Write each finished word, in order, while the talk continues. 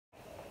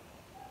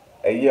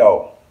Hey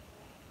yo,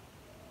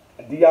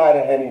 D.I. the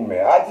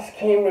HennyMan, I just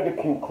came to the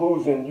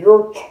conclusion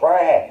you're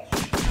trash.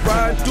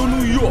 Ride through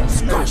New York,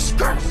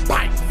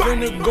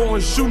 finna go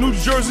and shoot New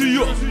Jersey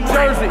up.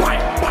 Jersey,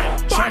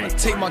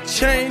 tryna take my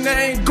chain,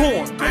 they ain't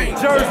going.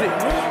 Jersey,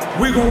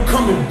 we gon'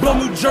 come and blow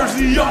New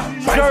Jersey up.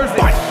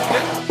 Jersey,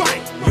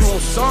 you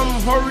want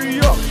something? Hurry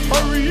up,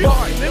 hurry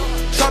up.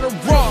 Try to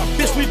rob,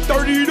 bitch, we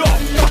 30'd up.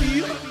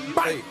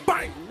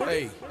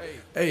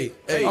 Hey,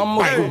 I'm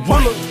a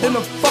gorilla in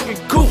a fucking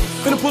coop.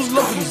 Finna pull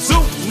up in the zoo,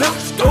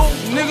 nigga. Oh,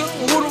 nigga,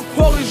 who the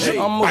fuck is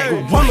you? I'm a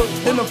gorilla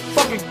in a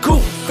fucking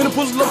coop. Finna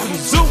pull up in the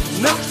zoo,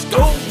 nigga.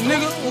 Oh,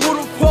 nigga, who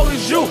the fuck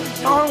is you?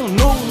 I don't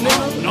know,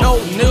 nigga. No,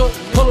 nigga.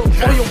 Pull up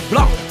on your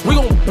block. We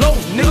gon' blow,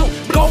 nigga.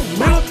 Go,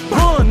 nigga.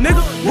 Run,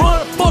 nigga.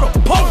 Run for the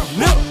pole,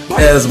 nigga.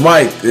 As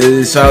Mike,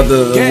 shout out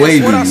to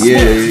Wavy.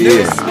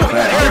 Yeah.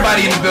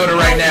 Everybody in the building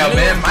right now,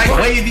 man. Mike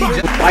Wavy.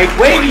 Mike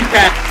Wavy,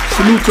 fat.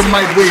 Salute to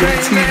Mike Wavy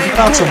TV. Shout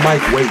out to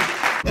Mike Wavy.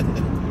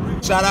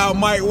 Shout out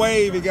Mike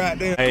Wavy,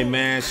 goddamn. Hey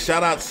man,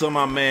 shout out to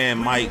my man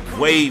Mike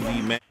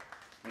Wavy, man.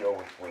 Yo,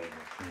 it's Wavy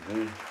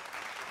TV,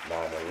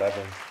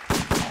 9/11.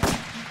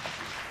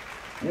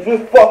 You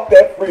just fucked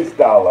that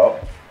freestyle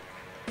up.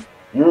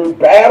 Your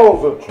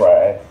battles are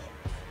trash.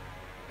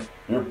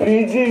 Your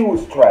PG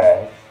was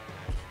trash.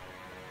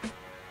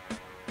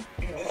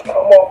 You just come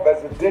off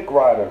as a dick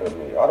rider to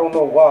me. I don't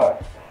know why.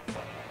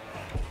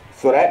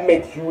 So that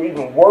makes you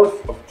even worse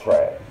of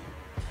trash.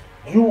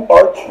 You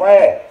are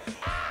trash.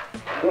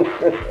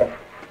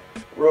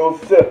 Real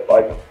shit.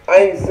 Like, I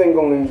ain't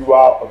singling you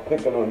out or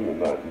picking on you or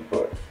nothing,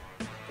 but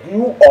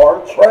you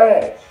are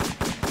trash.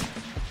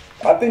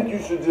 I think you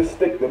should just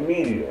stick to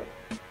media.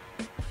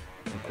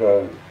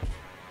 Because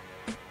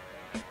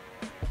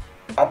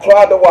I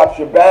tried to watch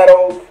your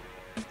battles,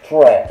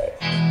 trash.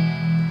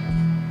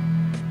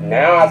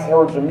 Now I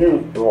heard your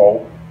music,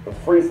 bro, the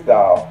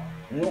freestyle.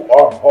 You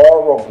are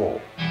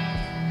horrible.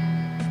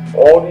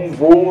 All these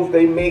rules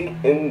they make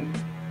in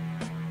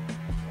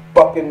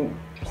fucking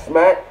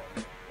Smack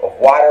of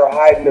why they're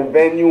hiding the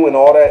venue and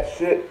all that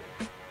shit,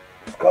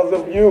 it's because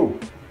of you.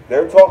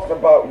 They're talking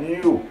about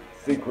you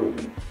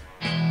secretly.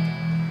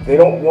 They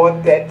don't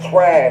want that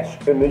trash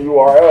in the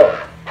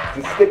URL.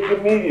 Just stick to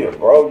media,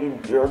 bro.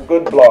 You're a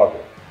good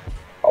blogger.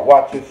 I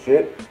watch your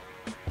shit.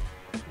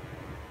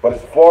 But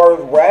as far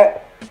as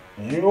rap,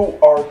 you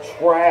are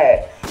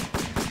trash.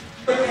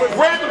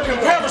 Random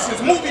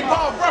comparisons, movie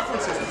power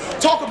references.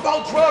 Talk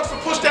about drugs to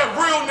push that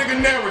real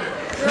nigga narrative.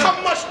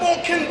 How much more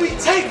can we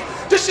take?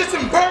 This shit's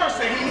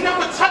embarrassing. He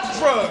never touched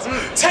drugs.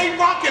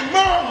 Tay-Rock and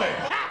Merlin.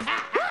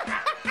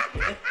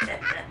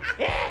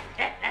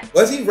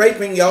 Was he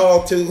raping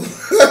y'all too?